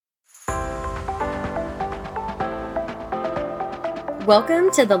Welcome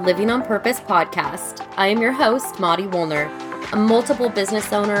to the Living on Purpose podcast. I am your host, Maudie Woolner, a multiple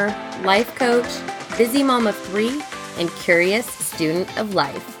business owner, life coach, busy mom of 3, and curious student of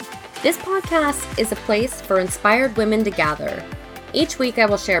life. This podcast is a place for inspired women to gather. Each week I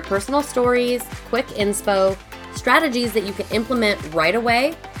will share personal stories, quick inspo, strategies that you can implement right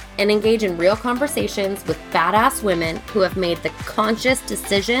away, and engage in real conversations with badass women who have made the conscious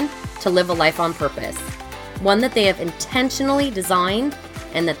decision to live a life on purpose. One that they have intentionally designed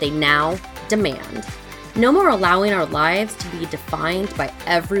and that they now demand. No more allowing our lives to be defined by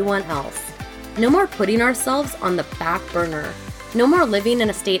everyone else. No more putting ourselves on the back burner. No more living in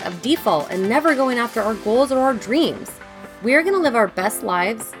a state of default and never going after our goals or our dreams. We are going to live our best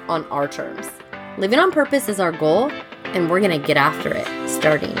lives on our terms. Living on purpose is our goal, and we're going to get after it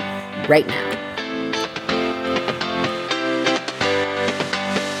starting right now.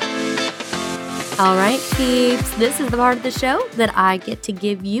 All right, peeps, this is the part of the show that I get to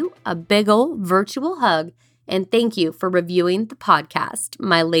give you a big old virtual hug and thank you for reviewing the podcast,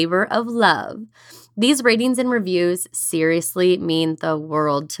 my labor of love. These ratings and reviews seriously mean the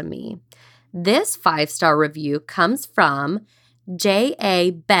world to me. This 5-star review comes from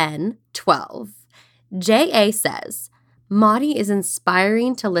J.A. Ben 12. J.A. says, Maudie is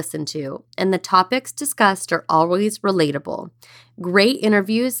inspiring to listen to, and the topics discussed are always relatable. Great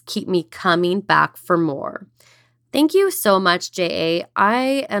interviews keep me coming back for more. Thank you so much, J.A.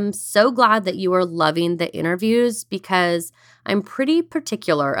 I am so glad that you are loving the interviews because I'm pretty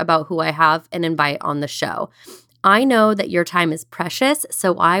particular about who I have and invite on the show. I know that your time is precious,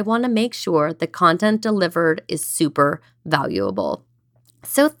 so I want to make sure the content delivered is super valuable.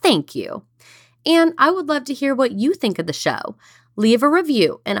 So thank you. And I would love to hear what you think of the show. Leave a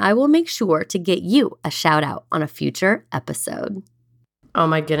review, and I will make sure to get you a shout out on a future episode. Oh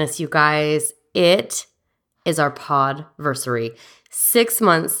my goodness, you guys. It is our podversary. 6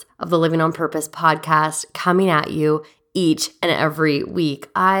 months of the Living on Purpose podcast coming at you each and every week.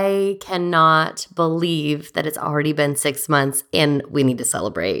 I cannot believe that it's already been 6 months and we need to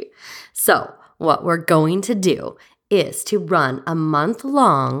celebrate. So what we're going to do is to run a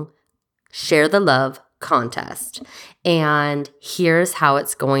month-long Share the Love contest. And here's how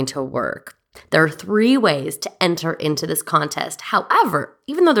it's going to work. There are 3 ways to enter into this contest. However,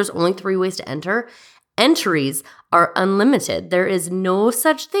 even though there's only 3 ways to enter, entries are unlimited. There is no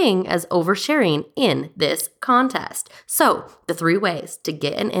such thing as oversharing in this contest. So the 3 ways to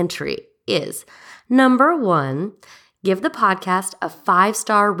get an entry is, number 1, give the podcast a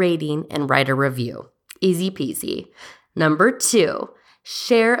 5-star rating and write a review. Easy peasy. Number 2,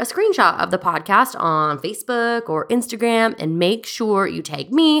 share a screenshot of the podcast on Facebook or Instagram and make sure you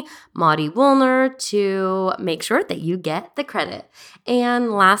tag me, Maudie Woolner, to make sure that you get the credit.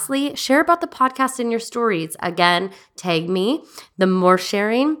 And lastly, share about the podcast in your stories. Again, tag me. The more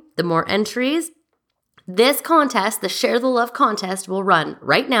sharing, the more entries. This contest, the Share the Love contest, will run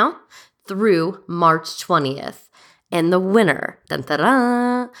right now through March 20th. And the winner,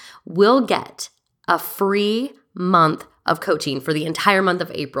 will get a free month of coaching for the entire month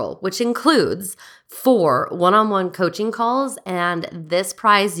of April, which includes 4 one-on-one coaching calls. And this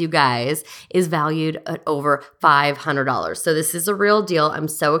prize, you guys, is valued at over $500. So this is a real deal. I'm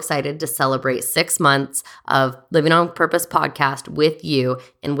so excited to celebrate 6 months of Living on Purpose podcast with you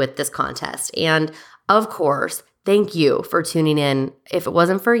and with this contest. And of course, thank you for tuning in. If it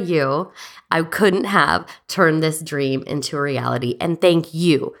wasn't for you, I couldn't have turned this dream into a reality. And thank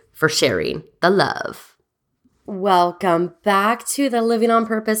you for sharing the love. Welcome back to the Living on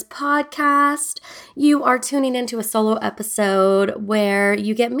Purpose podcast. You are tuning into a solo episode where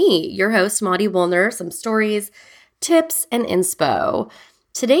you get me, your host, Maudie Woolner, some stories, tips, and inspo.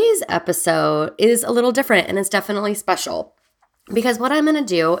 Today's episode is a little different and it's definitely special. Because what I'm going to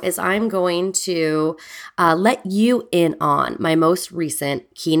do is I'm going to let you in on my most recent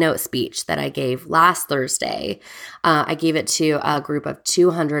keynote speech that I gave last Thursday. I gave it to a group of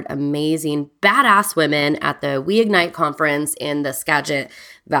 200 amazing, badass women at the We Ignite conference in the Skagit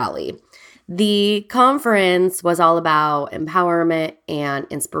Valley. The conference was all about empowerment and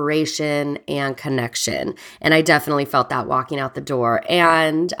inspiration and connection. And I definitely felt that walking out the door.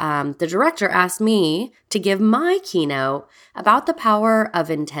 And the director asked me to give my keynote about the power of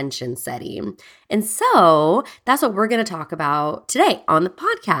intention setting. And so that's what we're going to talk about today on the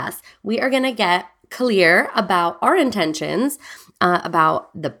podcast. We are going to get clear about our intentions, about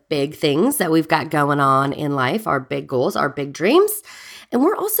the big things that we've got going on in life, our big goals, our big dreams. And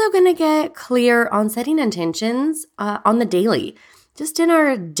we're also going to get clear on setting intentions on the daily, just in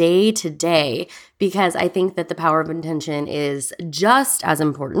our day-to-day, because I think that the power of intention is just as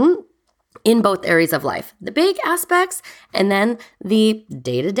important in both areas of life, the big aspects and then the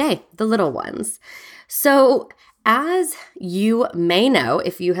day-to-day, the little ones. So as you may know,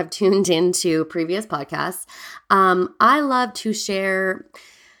 if you have tuned into previous podcasts, I love to share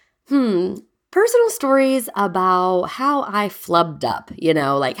personal stories about how I flubbed up,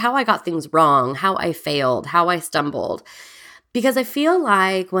 like how I got things wrong, how I failed, how I stumbled. Because I feel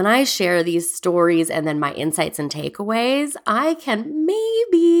like when I share these stories and then my insights and takeaways, I can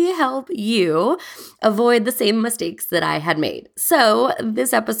maybe help you avoid the same mistakes that I had made. So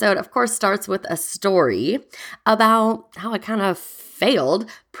this episode, of course, starts with a story about how I kind of failed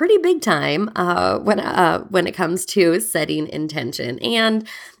pretty big time when it comes to setting intention. And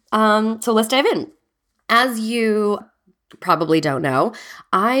so let's dive in. As you probably don't know,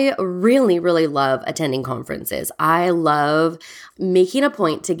 I really, really love attending conferences. I love making a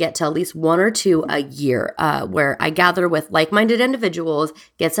point to get to at least one or two a year where I gather with like-minded individuals,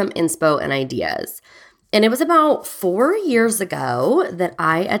 get some inspo and ideas. And it was about 4 years ago that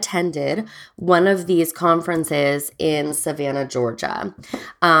I attended one of these conferences in Savannah, Georgia.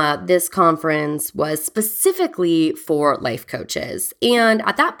 This conference was specifically for life coaches. And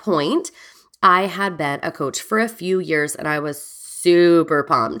at that point, I had been a coach for a few years and I was super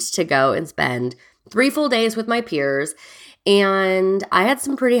pumped to go and spend 3 full days with my peers. And I had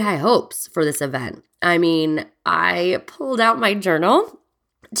some pretty high hopes for this event. I mean, I pulled out my journal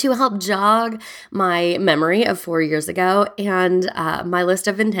to help jog my memory of 4 years ago. And my list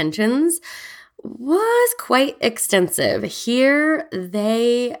of intentions was quite extensive. Here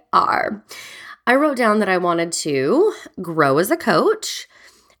they are. I wrote down that I wanted to grow as a coach.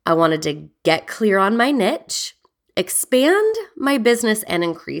 I wanted to get clear on my niche, expand my business and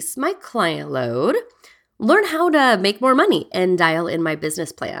increase my client load, learn how to make more money and dial in my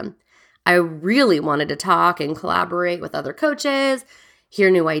business plan. I really wanted to talk and collaborate with other coaches,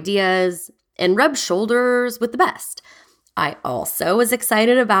 hear new ideas, and rub shoulders with the best. I also was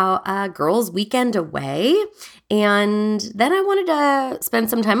excited about a girls' weekend away, and then I wanted to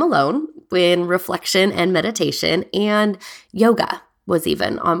spend some time alone in reflection and meditation, and yoga was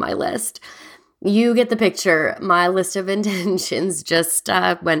even on my list. You get the picture. My list of intentions just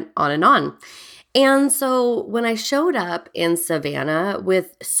went on and on. And so when I showed up in Savannah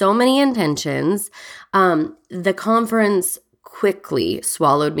with so many intentions, the conference quickly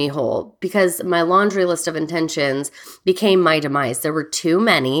swallowed me whole because my laundry list of intentions became my demise. There were too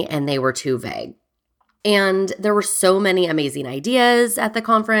many and they were too vague. And there were so many amazing ideas at the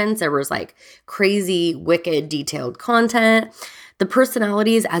conference. There was like crazy, wicked, detailed content. The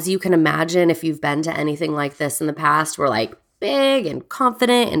personalities, as you can imagine, if you've been to anything like this in the past, were like big and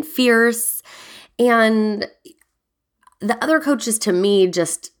confident and fierce. And the other coaches to me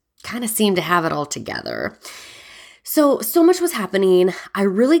just kind of seemed to have it all together. So much was happening. I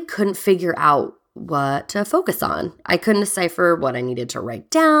really couldn't figure out what to focus on. I couldn't decipher what I needed to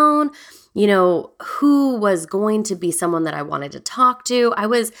write down, who was going to be someone that I wanted to talk to. I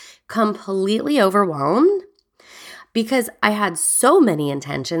was completely overwhelmed because I had so many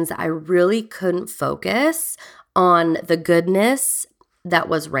intentions that I really couldn't focus on the goodness that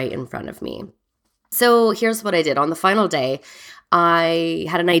was right in front of me. So here's what I did. On the final day, I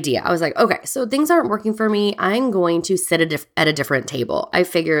had an idea. I was like, okay, so things aren't working for me. I'm going to sit at a different table. I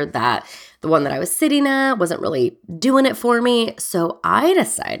figured that the one that I was sitting at wasn't really doing it for me. So I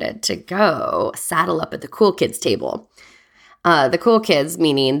decided to go saddle up at the cool kids table. The cool kids,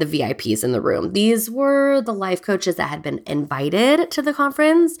 meaning the VIPs in the room. These were the life coaches that had been invited to the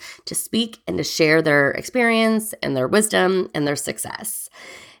conference to speak and to share their experience and their wisdom and their success.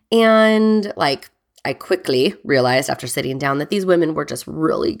 And I quickly realized after sitting down that these women were just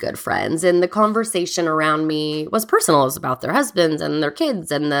really good friends. And the conversation around me was personal. It was about their husbands and their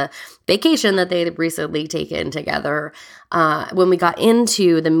kids and the vacation that they had recently taken together. When we got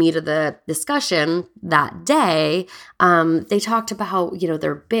into the meat of the discussion that day, they talked about,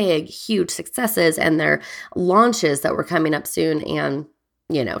 their big, huge successes and their launches that were coming up soon. And,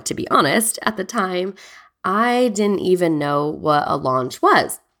 to be honest, at the time, I didn't even know what a launch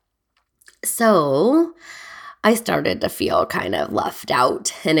was. So I started to feel kind of left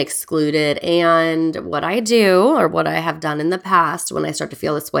out and excluded. And what I do, or what I have done in the past when I start to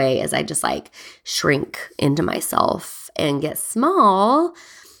feel this way, is I just shrink into myself and get small.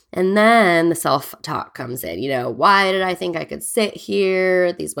 And then the self-talk comes in. Why did I think I could sit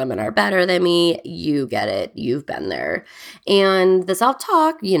here? These women are better than me. You get it. You've been there. And the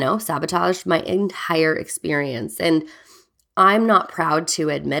self-talk, sabotaged my entire experience. And I'm not proud to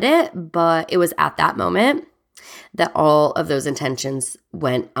admit it, but it was at that moment that all of those intentions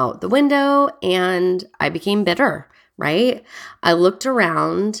went out the window and I became bitter, right? I looked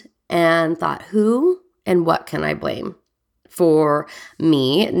around and thought, who and what can I blame for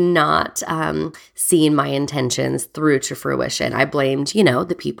me not seeing my intentions through to fruition? I blamed,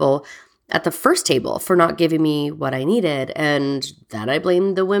 the people at the first table for not giving me what I needed. And then I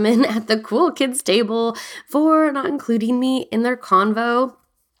blamed the women at the cool kids table for not including me in their convo.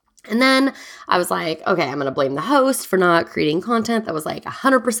 And then I was like, okay, I'm going to blame the host for not creating content that was like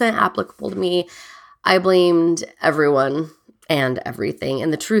 100% applicable to me. I blamed everyone and everything.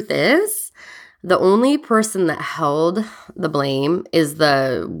 And the truth is, the only person that held the blame is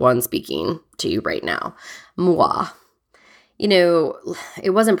the one speaking to you right now, moi.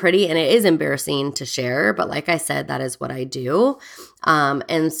 It wasn't pretty and it is embarrassing to share, but like I said, that is what I do.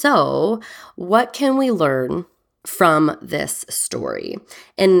 And so what can we learn from this story?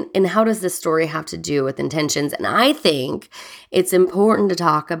 And how does this story have to do with intentions? And I think it's important to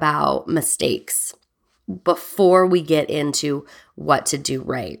talk about mistakes before we get into what to do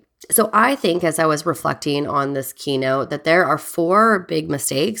right. So I think as I was reflecting on this keynote that there are 4 big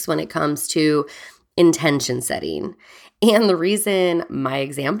mistakes when it comes to intention setting. And the reason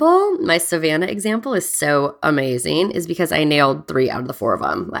my Savannah example is so amazing is because I nailed 3 out of the 4 of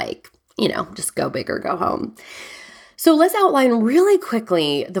them. Just go big or go home. So let's outline really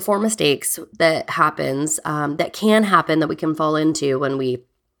quickly the 4 mistakes that can happen that we can fall into when we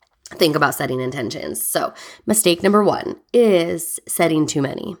think about setting intentions. So mistake number 1 is setting too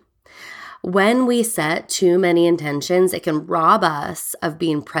many. When we set too many intentions, it can rob us of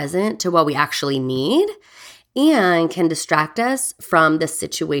being present to what we actually need and can distract us from the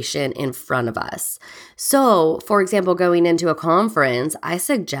situation in front of us. So, for example, going into a conference, I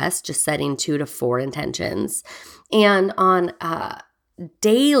suggest just setting 2 to 4 intentions. And on the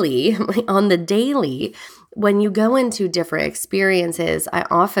daily, when you go into different experiences, I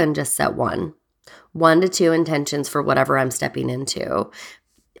often just set 1 to 2 intentions for whatever I'm stepping into.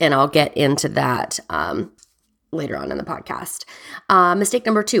 And I'll get into that later on in the podcast. Mistake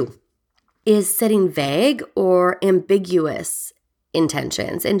number 2 is setting vague or ambiguous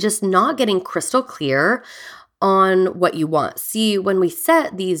intentions and just not getting crystal clear on what you want. See, when we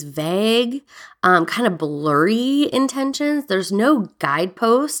set these vague, kind of blurry intentions, there's no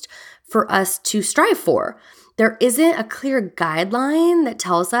guidepost for us to strive for. There isn't a clear guideline that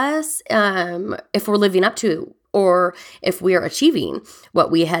tells us if we're living up to or if we are achieving what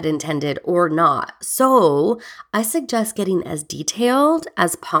we had intended or not. So I suggest getting as detailed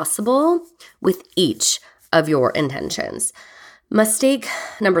as possible with each of your intentions. Mistake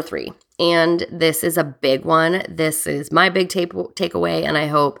number 3, and this is a big one. This is my big takeaway, and I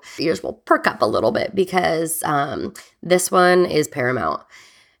hope yours will perk up a little bit because this one is paramount.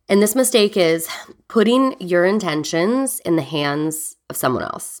 And this mistake is putting your intentions in the hands of someone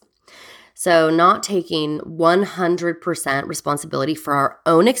else. So not taking 100% responsibility for our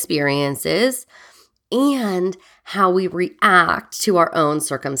own experiences and how we react to our own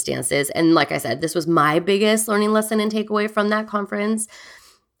circumstances. And like I said, this was my biggest learning lesson and takeaway from that conference.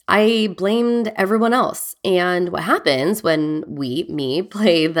 I blamed everyone else. And what happens when me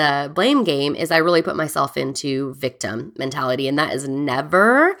play the blame game is I really put myself into victim mentality. And that is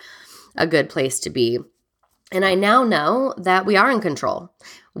never a good place to be. And I now know that we are in control.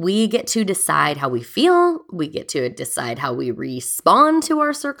 We get to decide how we feel. We get to decide how we respond to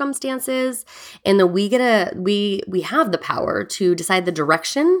our circumstances. And then we have the power to decide the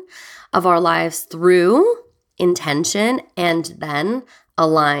direction of our lives through intention and then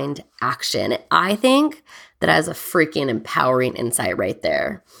aligned action. I think that is a freaking empowering insight right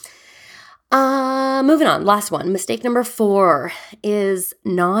there. Moving on, last one. Mistake number 4 is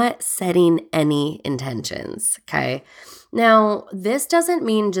not setting any intentions, okay? Now, this doesn't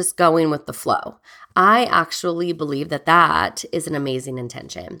mean just going with the flow. I actually believe that is an amazing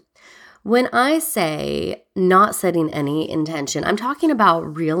intention. When I say not setting any intention, I'm talking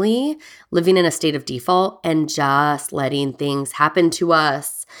about really living in a state of default and just letting things happen to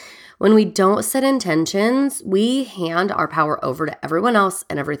us. When we don't set intentions, we hand our power over to everyone else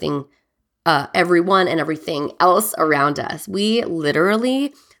and everyone and everything else around us. We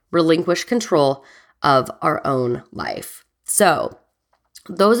literally relinquish control of our own life. So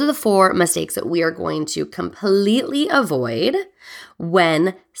those are the 4 mistakes that we are going to completely avoid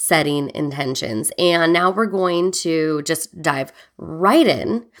when setting intentions. And now we're going to just dive right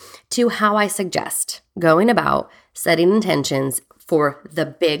in to how I suggest going about setting intentions for the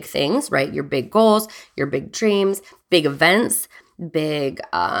big things, right? Your big goals, your big dreams, big events, big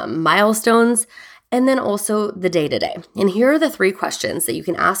milestones, and then also the day-to-day. And here are the 3 questions that you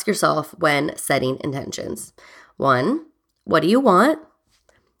can ask yourself when setting intentions. 1, what do you want?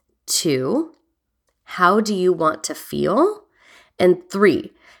 2, how do you want to feel? And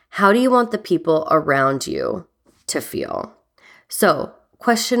 3, How do you want the people around you to feel? So,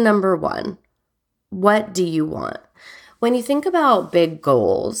 question number 1, what do you want? When you think about big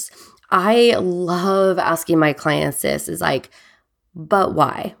goals, I love asking my clients this is like, but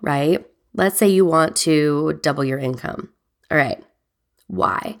why, right? Let's say you want to double your income. All right.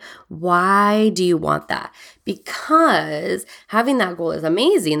 Why? Why do you want that? Because having that goal is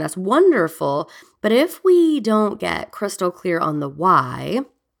amazing. That's wonderful. But if we don't get crystal clear on the why,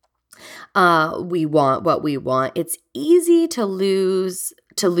 we want what we want, it's easy to lose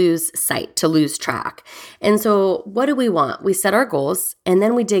sight, to lose track. And so what do we want? We set our goals and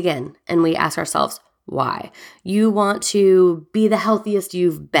then we dig in and we ask ourselves, why? You want to be the healthiest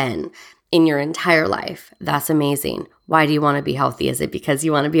you've been in your entire life. That's amazing. Why do you want to be healthy? Is it because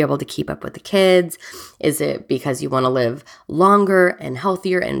you want to be able to keep up with the kids? Is it because you want to live longer and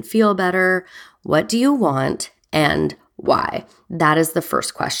healthier and feel better? What do you want and why? That is the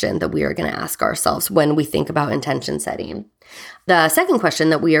first question that we are going to ask ourselves when we think about intention setting. The second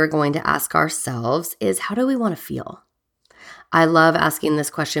question that we are going to ask ourselves is, how do we want to feel? I love asking this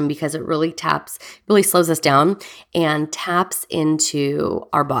question because it really slows us down and taps into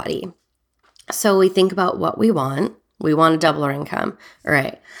our body. So we think about what we want. We want to double our income. All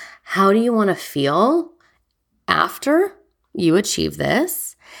right. How do you want to feel after you achieve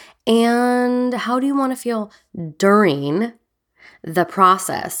this? And how do you want to feel during the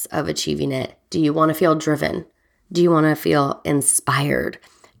process of achieving it? Do you want to feel driven? Do you want to feel inspired?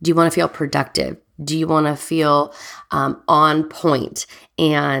 Do you want to feel productive? Do you want to feel on point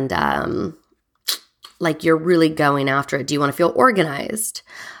and like you're really going after it? Do you want to feel organized?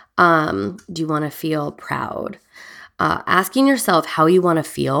 Do you want to feel proud? Asking yourself how you want to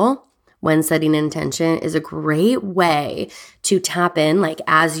feel when setting intention is a great way to tap in, like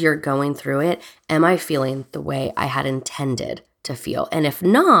as you're going through it, am I feeling the way I had intended to feel? And if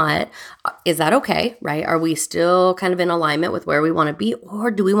not, is that okay, right? Are we still kind of in alignment with where we want to be, or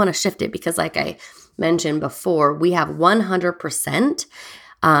do we want to shift it? Because like I mentioned before, we have 100%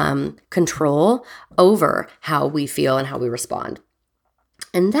 control over how we feel and how we respond.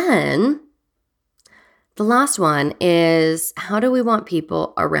 And then the last one is, how do we want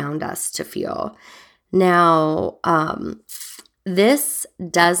people around us to feel? Now, this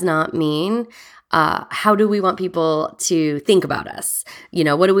does not mean how do we want people to think about us?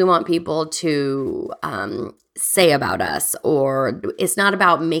 What do we want people to say about us? Or it's not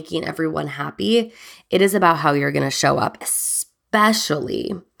about making everyone happy. It is about how you're going to show up,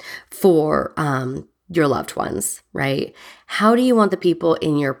 especially for your loved ones, right? How do you want the people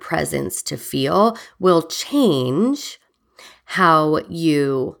in your presence to feel will change how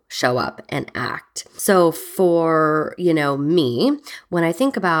you show up and act. So for, me, when I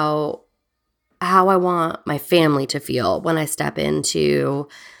think about how I want my family to feel when I step into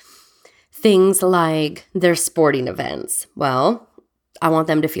things like their sporting events, well, I want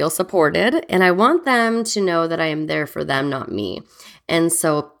them to feel supported and I want them to know that I am there for them, not me. And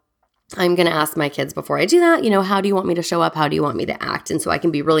so I'm going to ask my kids before I do that, how do you want me to show up? How do you want me to act? And so I can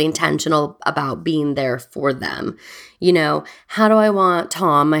be really intentional about being there for them. How do I want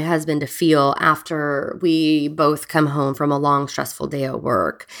Tom, my husband, to feel after we both come home from a long, stressful day at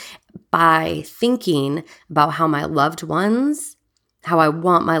work? By thinking about how I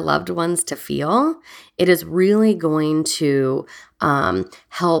want my loved ones to feel, it is really going to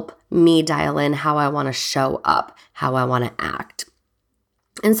help me dial in how I want to show up, how I want to act.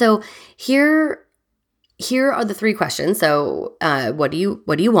 And so here are the 3 questions. So what do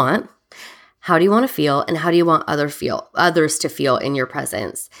you want? How do you want to feel? And how do you want others to feel in your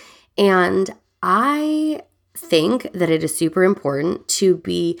presence? And I think that it is super important to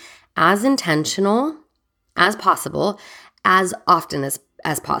be as intentional as possible, as often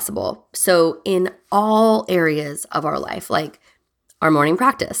as possible. So in all areas of our life, like our morning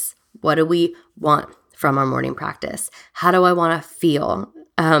practice, what do we want from our morning practice? How do I want to feel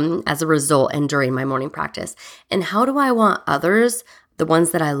as a result and during my morning practice? And how do I want others, the ones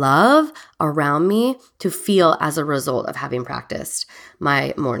that I love around me, to feel as a result of having practiced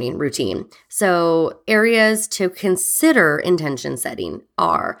my morning routine? So areas to consider intention setting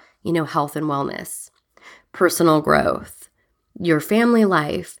are, health and wellness, personal growth, your family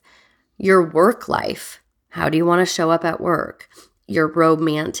life, your work life. How do you want to show up at work? Your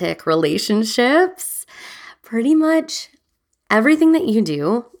romantic relationships. Pretty much everything that you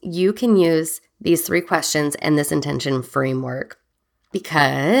do, you can use these 3 questions and this intention framework,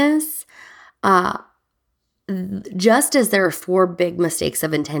 because just as there are 4 big mistakes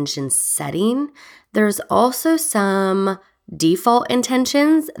of intention setting, there's also some default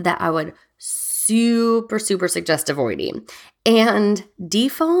intentions that I would super, super suggest avoiding. And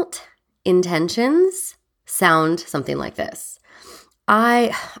default intentions sound something like this.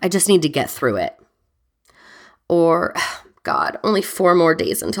 I just need to get through it. Or, God, only 4 more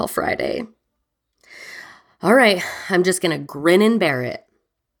days until Friday. All right, I'm just going to grin and bear it.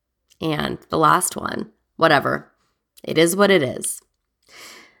 And the last one, whatever. It is what it is.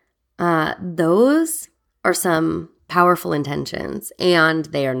 Those are some powerful intentions, and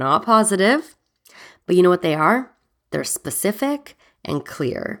they are not positive, but you know what they are? They're specific and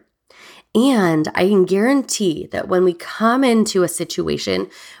clear. And I can guarantee that when we come into a situation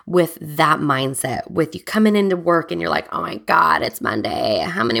with that mindset, with you coming into work and you're like, oh my God, it's Monday.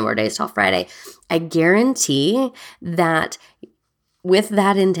 How many more days till Friday? I guarantee that with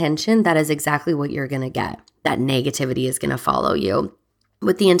that intention, that is exactly what you're going to get. That negativity is going to follow you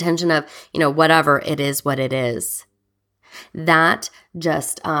with the intention of, whatever, it is what it is. That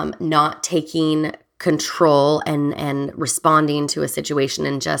just not taking control and responding to a situation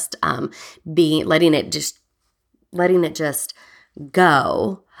and just letting it just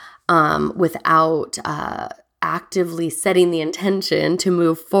go without actively setting the intention to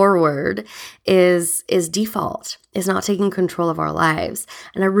move forward is default, is not taking control of our lives.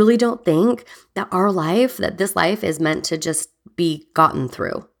 And I really don't think that this life is meant to just be gotten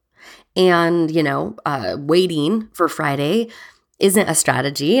through. And, waiting for Friday isn't a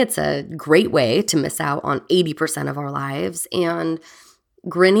strategy. It's a great way to miss out on 80% of our lives. And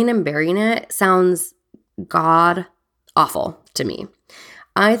grinning and bearing it sounds god awful to me.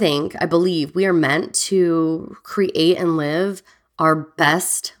 I believe we are meant to create and live our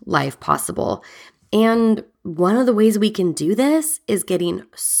best life possible. And one of the ways we can do this is getting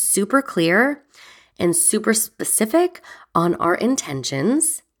super clear and super specific on our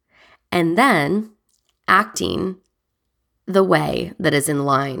intentions and then acting the way that is in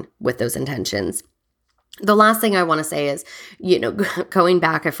line with those intentions. The last thing I want to say is, going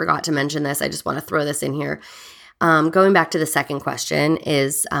back, I forgot to mention this. I just want to throw this in here. Going back to the second question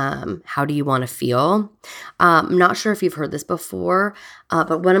is, how do you want to feel? I'm not sure if you've heard this before,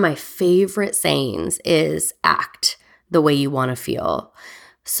 but one of my favorite sayings is act the way you want to feel.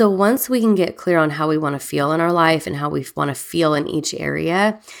 So once we can get clear on how we want to feel in our life and how we want to feel in each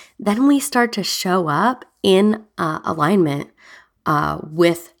area, then we start to show up in alignment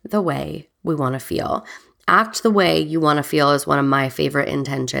with the way we want to feel. Act the way you want to feel is one of my favorite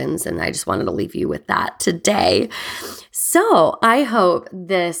intentions, and I just wanted to leave you with that today. So I hope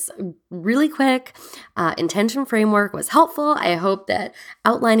this really quick intention framework was helpful. I hope that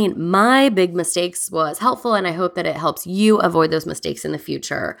outlining my big mistakes was helpful, and I hope that it helps you avoid those mistakes in the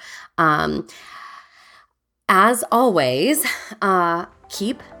future. As always,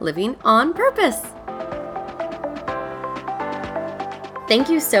 keep living on purpose. Thank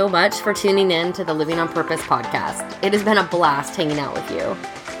you so much for tuning in to the Living on Purpose podcast. It has been a blast hanging out with you.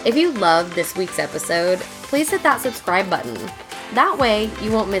 If you loved this week's episode, please hit that subscribe button. That way,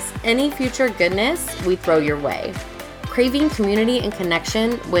 you won't miss any future goodness we throw your way. Craving community and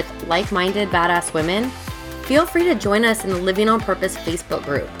connection with like-minded badass women? Feel free to join us in the Living on Purpose Facebook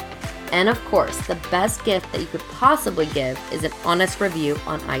group. And of course, the best gift that you could possibly give is an honest review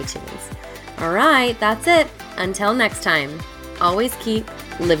on iTunes. All right, that's it. Until next time. Always keep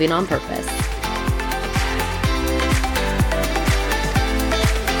living on purpose.